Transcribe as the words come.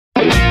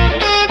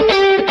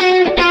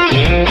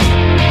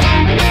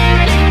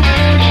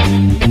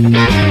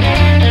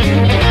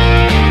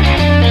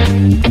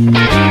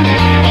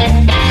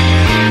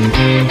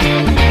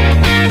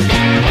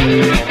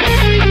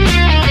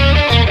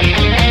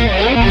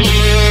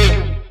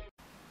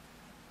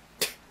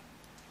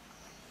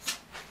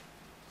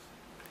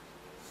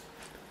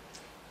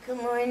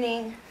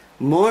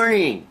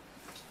Morning.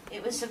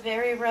 It was a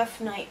very rough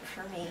night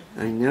for me.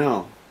 I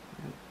know.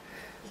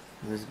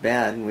 It was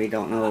bad, and we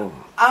don't know.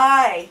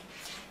 I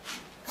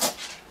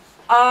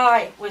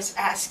was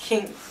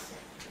asking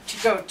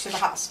to go to the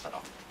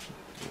hospital.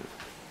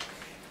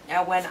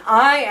 Now, when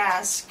I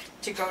ask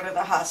to go to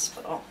the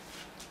hospital,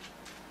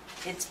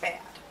 it's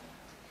bad.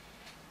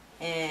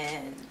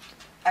 And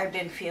I've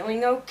been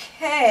feeling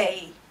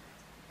okay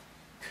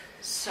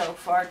so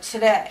far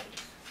today,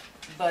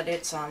 but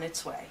it's on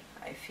its way.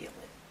 I feel it.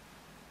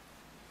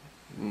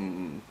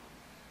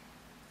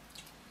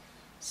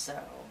 So,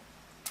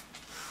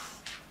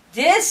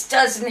 this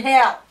doesn't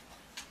help.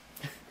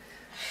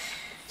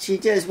 She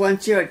just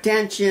wants your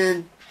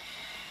attention.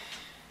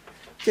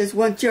 Just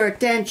wants your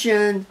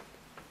attention.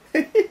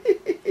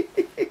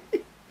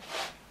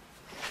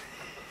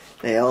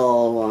 They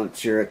all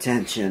want your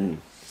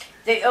attention.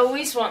 They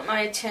always want my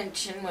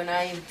attention when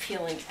I am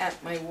feeling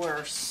at my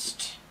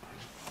worst.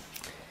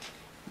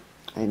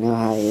 I know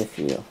how you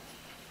feel.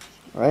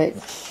 Right?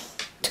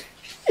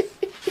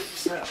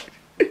 So,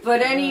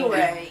 but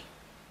anyway,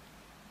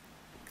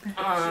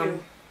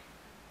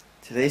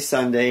 today's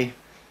Sunday.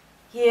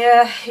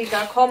 yeah, you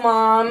gotta call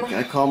Mom.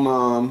 Gotta call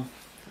Mom.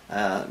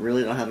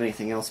 Really don't have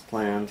anything else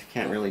planned.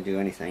 Can't really do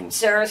anything.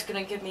 Sarah's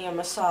gonna give me a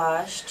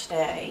massage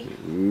today.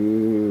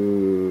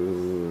 Ooh.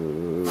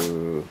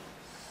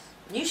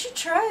 You should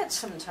try it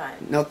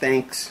sometime. No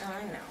thanks.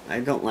 I know.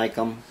 I don't like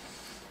them.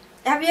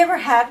 Have you ever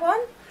had one?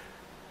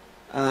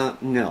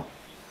 No.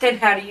 Then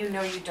how do you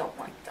know you don't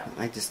like them?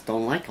 I just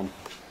don't like them.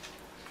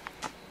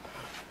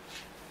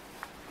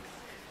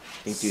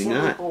 They do Silly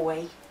not.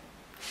 boy.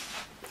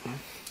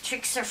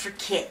 Tricks are for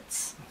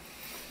kids.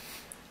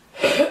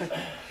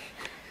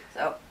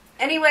 So,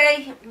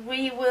 anyway,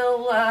 we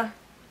will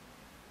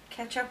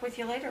catch up with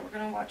you later. We're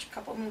going to watch a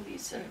couple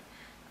movies, and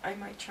I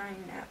might try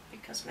and nap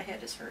because my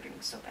head is hurting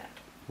so bad.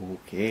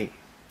 Okay.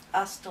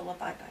 Hasta la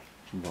bye-bye.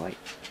 Bye.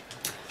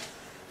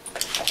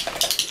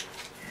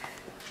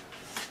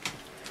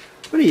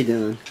 What are you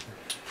doing?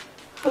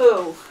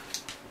 Who?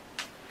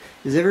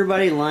 Is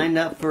everybody lined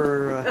up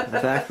for a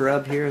back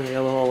rub here? They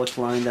all look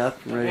lined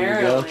up and ready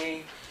to go.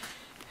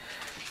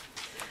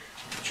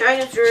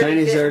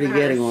 China's already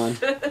getting one.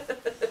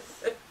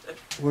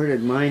 Where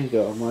did mine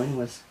go? Mine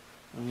was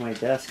on my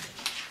desk.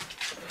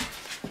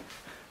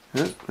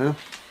 Huh?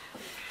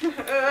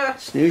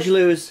 Snooze you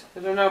lose. I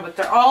don't know, but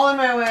they're all in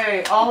my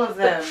way. All of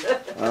them.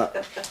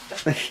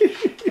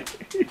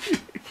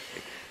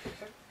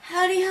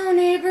 Howdy ho,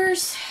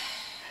 neighbors.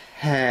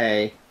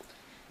 Hey.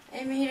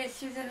 I made it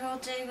through the whole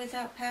day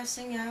without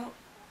passing out.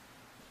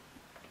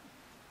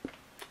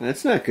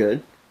 That's not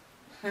good.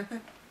 Well,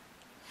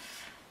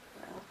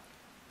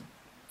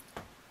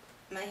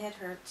 my head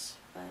hurts,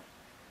 but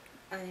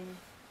I'm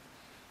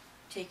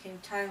taking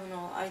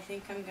Tylenol. I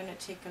think I'm going to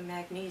take a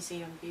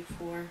magnesium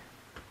before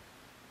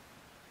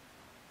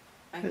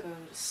I go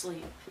to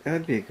sleep.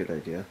 That'd be a good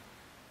idea.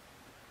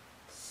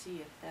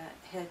 See if that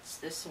heads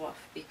this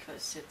off,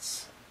 because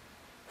it's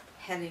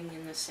heading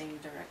in the same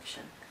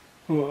direction.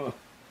 Whoa.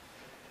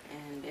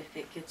 And if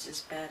it gets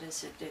as bad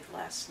as it did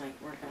last night,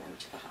 we're going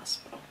to the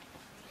hospital.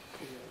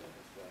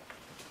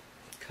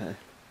 Okay.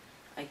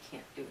 I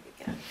can't do it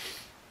again.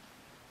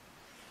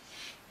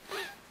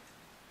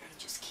 I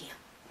just can't.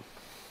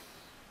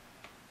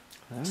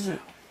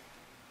 Alright.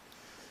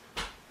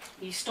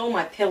 You stole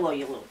my pillow,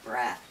 you little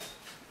brat.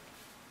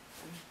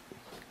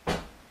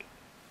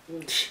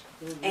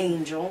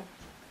 Angel.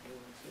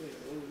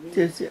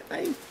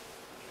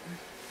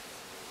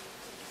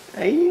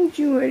 I didn't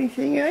do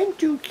anything. I'm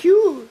too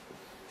cute.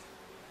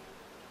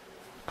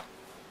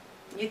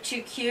 You're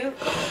too cute?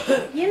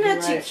 You're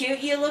not too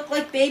cute. You look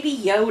like Baby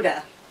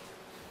Yoda.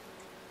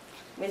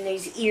 When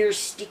those ears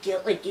stick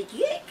out like this.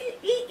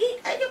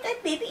 I look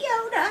like Baby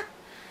Yoda.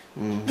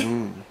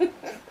 Mm-hmm.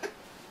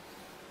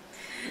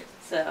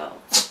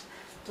 So,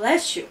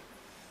 bless you.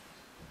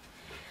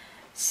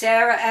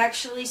 Sarah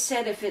actually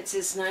said if it's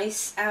as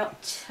nice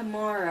out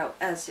tomorrow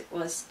as it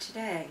was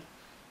today,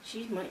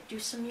 she might do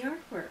some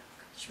yard work.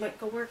 She might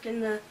go work in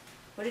the,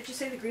 what did you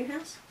say, the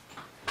greenhouse?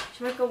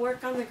 She might go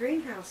work on the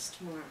greenhouse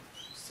tomorrow.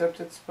 Except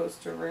it's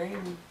supposed to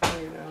rain,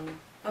 you know.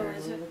 Oh, for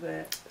is a little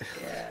bit.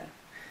 Yeah.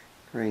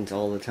 Rains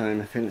all the time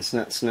if it's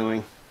not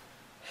snowing.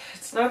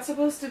 It's not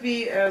supposed to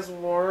be as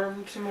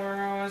warm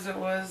tomorrow as it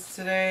was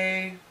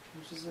today,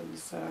 which is going to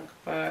suck,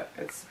 but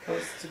it's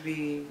supposed to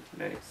be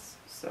nice.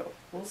 So,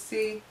 we'll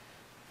see.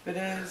 If it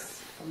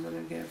is, I'm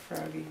going to get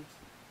froggy.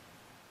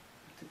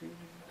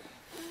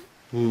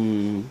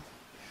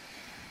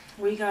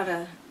 We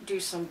gotta do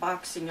some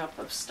boxing up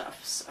of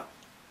stuff, so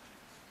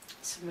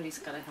somebody's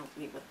gotta help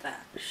me with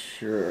that.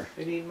 Sure.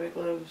 I need my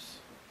gloves.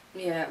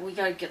 Yeah, we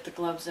gotta get the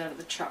gloves out of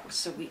the truck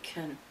so we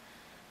can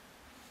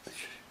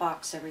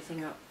box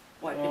everything up,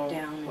 wipe it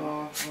down.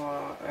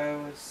 I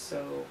was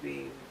so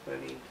being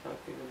funny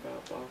talking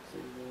about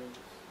boxing gloves.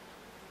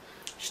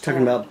 She's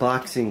talking about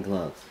boxing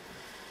gloves.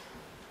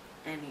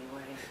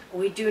 Anyway,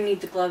 we do need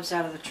the gloves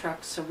out of the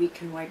truck so we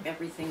can wipe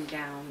everything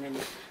down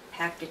and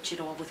package it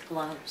all with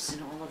gloves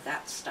and all of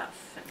that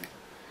stuff. And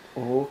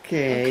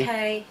Okay.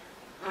 Okay.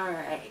 All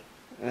right.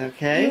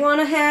 Okay. You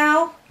want a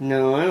howl?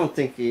 No, I don't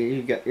think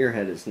you got your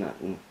head is not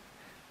in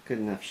good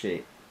enough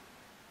shape.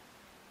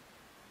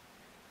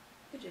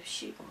 What if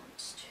she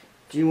wants to?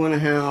 Do you want to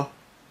howl?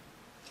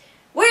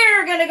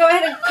 We're gonna go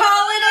ahead and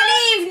call it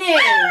an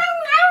evening.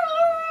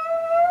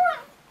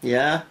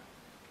 Yeah.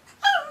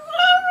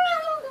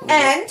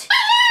 And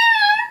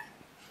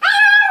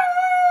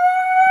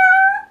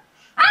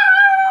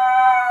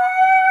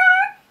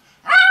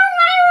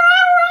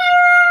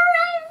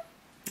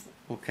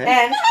Okay.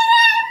 and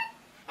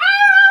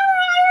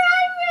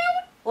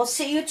we'll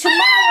see you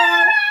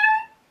tomorrow.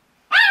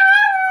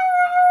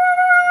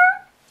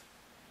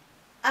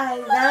 I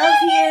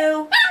love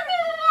you.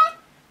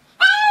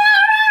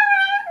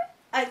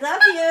 I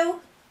love you.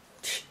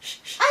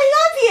 I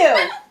love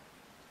you.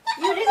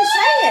 You didn't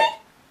say it.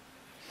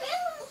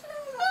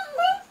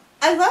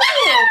 I love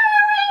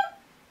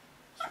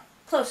you.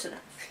 Close enough.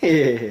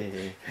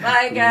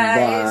 Bye,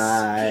 guys.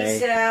 Bye.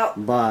 Peace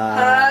out.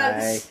 Bye.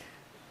 Hugs.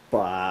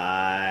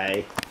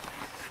 Bye.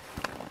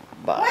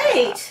 Bye.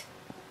 Wait.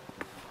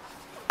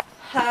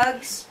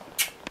 Hugs.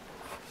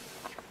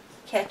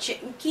 Catch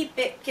it and keep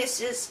it.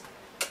 Kisses.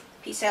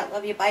 Peace out.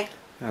 Love you. Bye.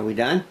 Are we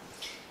done?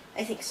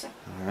 I think so.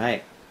 All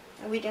right.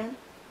 Are we done?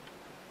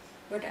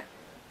 We're done.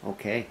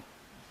 Okay.